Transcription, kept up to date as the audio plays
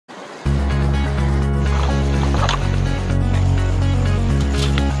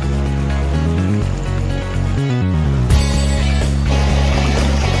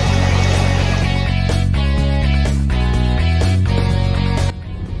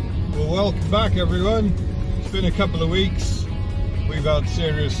Welcome back everyone. It's been a couple of weeks. We've had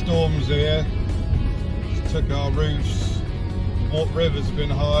serious storms here. It's took our roofs. The river's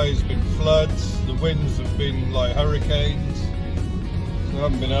been high, it's been floods. The winds have been like hurricanes. So I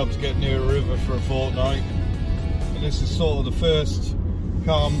haven't been able to get near a river for a fortnight. And this is sort of the first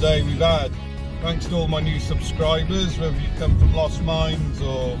calm day we've had. Thanks to all my new subscribers, whether you come from Lost Mines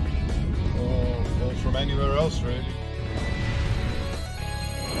or from anywhere else really.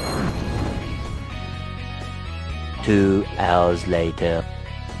 Two hours later.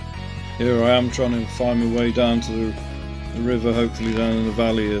 Here I am trying to find my way down to the river, hopefully down in the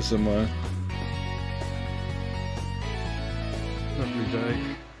valley here somewhere. Lovely day.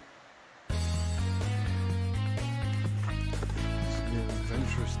 It's an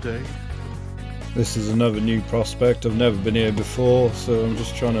adventurous day. This is another new prospect. I've never been here before, so I'm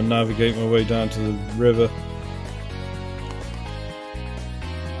just trying to navigate my way down to the river.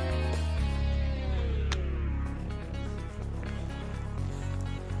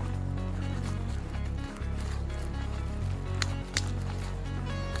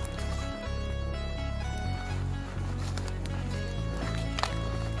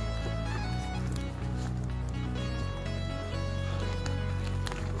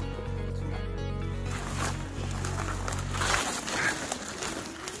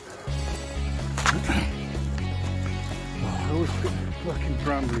 Fucking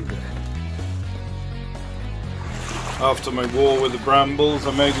brambly bit. After my war with the brambles,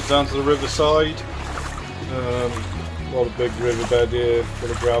 I made it down to the riverside. Got a big riverbed here, full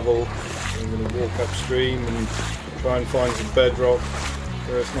of gravel. I'm going to walk upstream and try and find some bedrock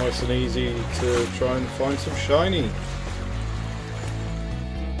where it's nice and easy to try and find some shiny.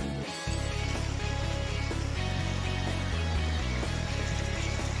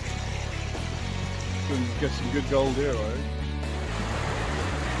 Can get some good gold here, right?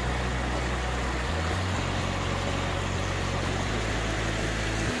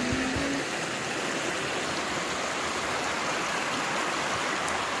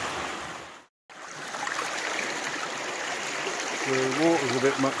 The water's a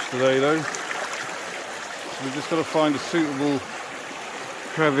bit much today though, so we've just got to find a suitable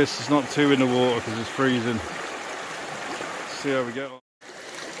crevice that's not too in the water because it's freezing. Let's see how we get on.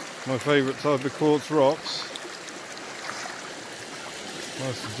 My favourite type of quartz rocks.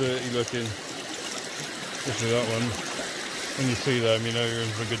 Nice and dirty looking, especially that one. When you see them you know you're in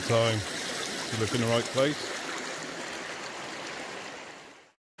for a good time. You look in the right place.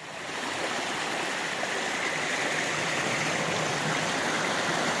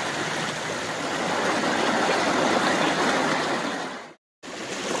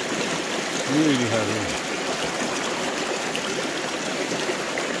 Really heavy.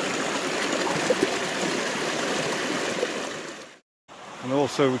 And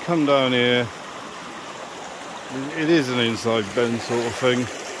also we come down here, it is an inside bend sort of thing,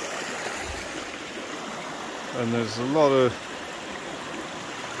 and there's a lot of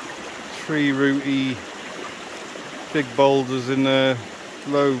tree rooty big boulders in there,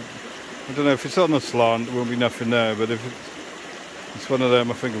 low. I don't know if it's on a slant, there won't be nothing there, but if it's one of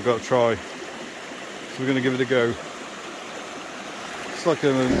them I think I've got to try. So we're going to give it a go. It's like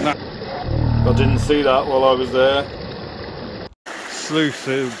I didn't see that while I was there.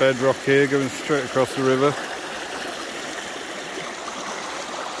 Sluice bedrock here going straight across the river.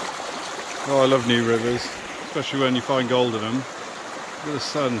 Oh, I love new rivers, especially when you find gold in them. Look at the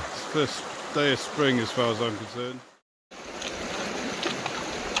sun. It's the first day of spring as far as I'm concerned.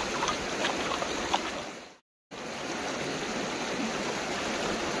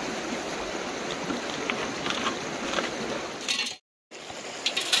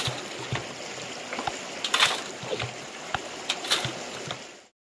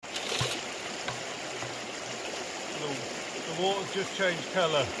 The water's just changed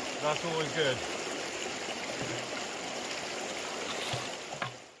colour, that's always good.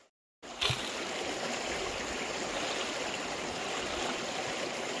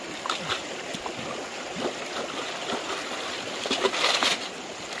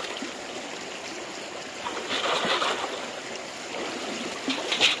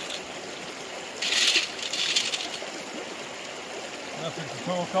 Nothing to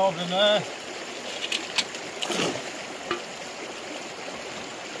talk of in there.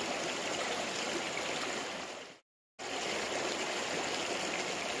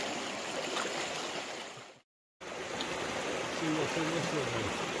 See what's in this river.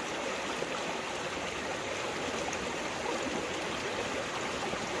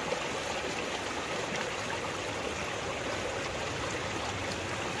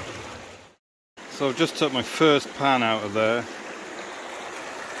 So I've just took my first pan out of there.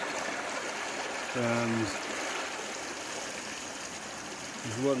 and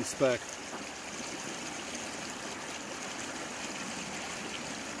there's one speck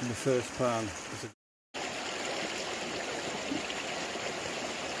in the first pan.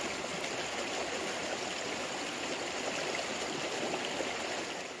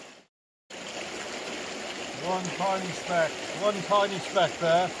 One tiny speck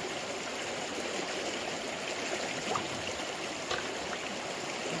there.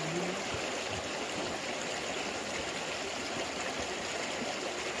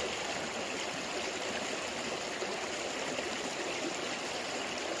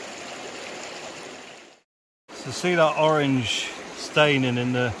 So see that orange staining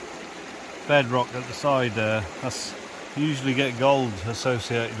in the bedrock at the side there? That's usually get gold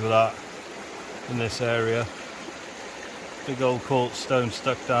associated with that in this area. Big old quartz stone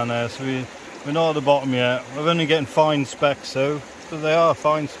stuck down there, so we're not at the bottom yet. We're only getting fine specks though, but they are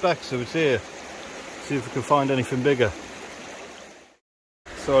fine specks, so it's here. See if we can find anything bigger.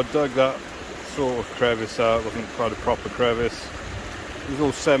 So I dug that sort of crevice out. It wasn't quite a proper crevice. It was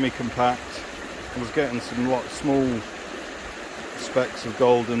all semi-compact. I was getting some small specks of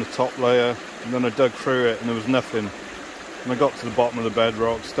gold in the top layer, and then I dug through it and there was nothing. And I got to the bottom of the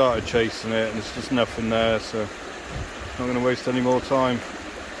bedrock, started chasing it, and there's just nothing there, so I'm not going to waste any more time.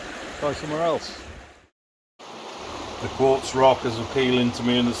 Try somewhere else. The quartz rock is appealing to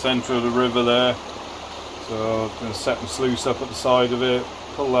me in the centre of the river there, so I'm going to set my sluice up at the side of it,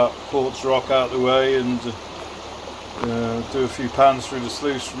 pull that quartz rock out of the way, and do a few pans through the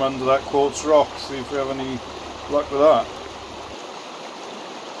sluice from under that quartz rock, see if we have any luck with that.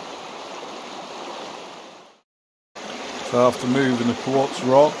 So after moving the quartz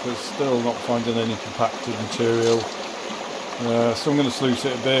rock, we're still not finding any compacted material. So I'm going to sluice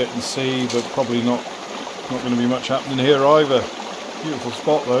it a bit and see, but probably not going to be much happening here either. Beautiful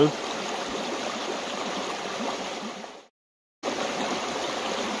spot though.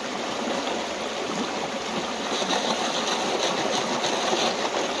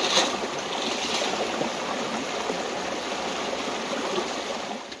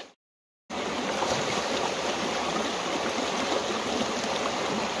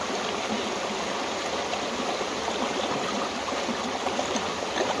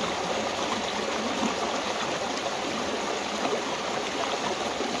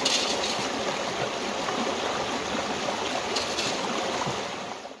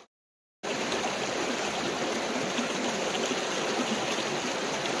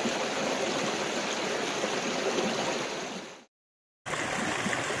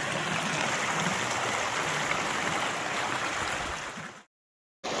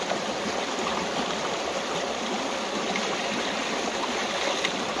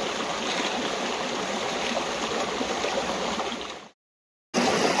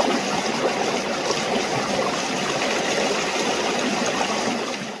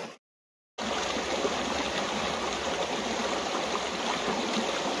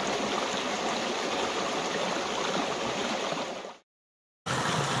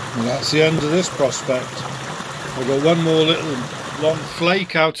 And that's the end of this prospect. I've got one more little long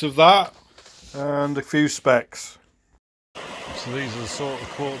flake out of that and a few specks. So these are the sort of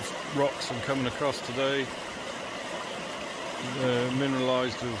quartz rocks I'm coming across today.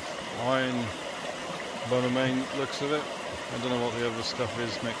 Mineralised with iron by the main looks of it. I don't know what the other stuff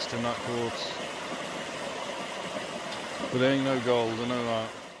is mixed in that quartz. But there ain't no gold, I know that.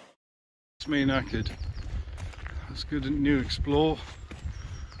 It's me knackered. That's good new explore.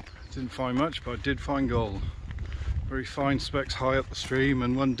 Didn't find much, but I did find gold. Very fine specks high up the stream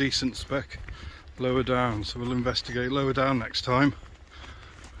and one decent speck lower down, so we'll investigate lower down next time.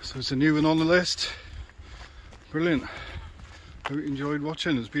 So it's a new one on the list. Brilliant. Hope you enjoyed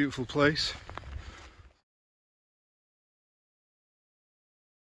watching. It's a beautiful place.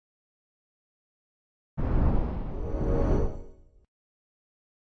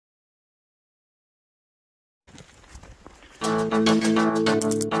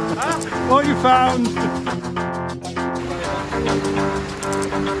 What you found?